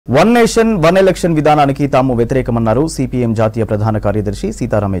One nation, one election విధానానికి తాము వ్యతిరేకమన్నారు CPM జాతీయ ప్రధాన కార్యదర్శి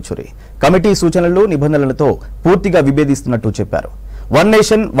Sitaram Yechury. కమిటీ సూచనలు నిబంధనలతో పూర్తిగా విభేదిస్తున్నట్టు చెప్పారు. One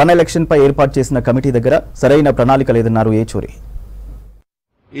nation, one election పై ఏర్పాటు చేసిన కమిటీ దగ్గర సరైన ప్రణాళిక లేదన్నారు Yechury.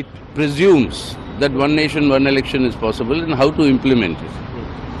 It presumes that one nation, one election is possible and how to implement it.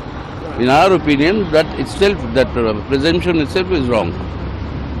 In our opinion, that presumption itself is wrong.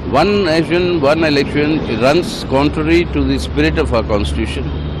 One nation, one election runs contrary to the spirit of our constitution.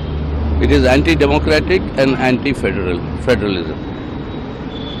 It is anti-democratic and anti-federalism.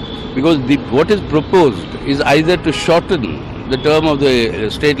 Because what is proposed is either to shorten the term of the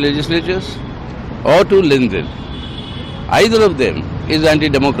state legislatures or to lengthen. Either of them is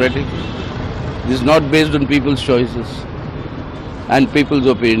anti-democratic. This is not based on people's choices and people's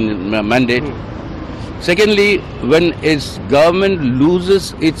opinion mandate. Secondly, when its government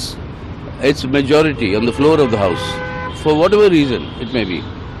loses its majority on the floor of the house, for whatever reason it may be,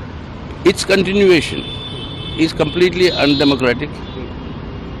 its continuation is completely undemocratic.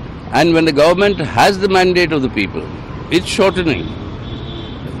 And when the government has the mandate of the people, its shortening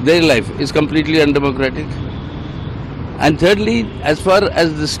their life is completely undemocratic. And thirdly, as far as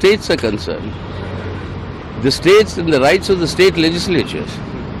the states are concerned, the states and the rights of the state legislatures,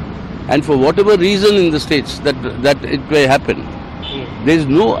 and for whatever reason in the states that it may happen, there is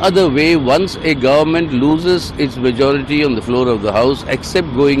no other way once a government loses its majority on the floor of the house except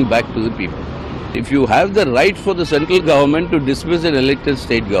going back to the people. If you have the right for the central government to dismiss an elected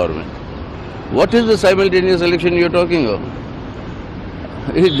state government, what is the simultaneous election you are talking of?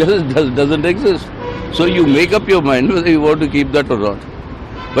 It doesn't exist. So you make up your mind whether you want to keep that or not.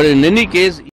 But in any case,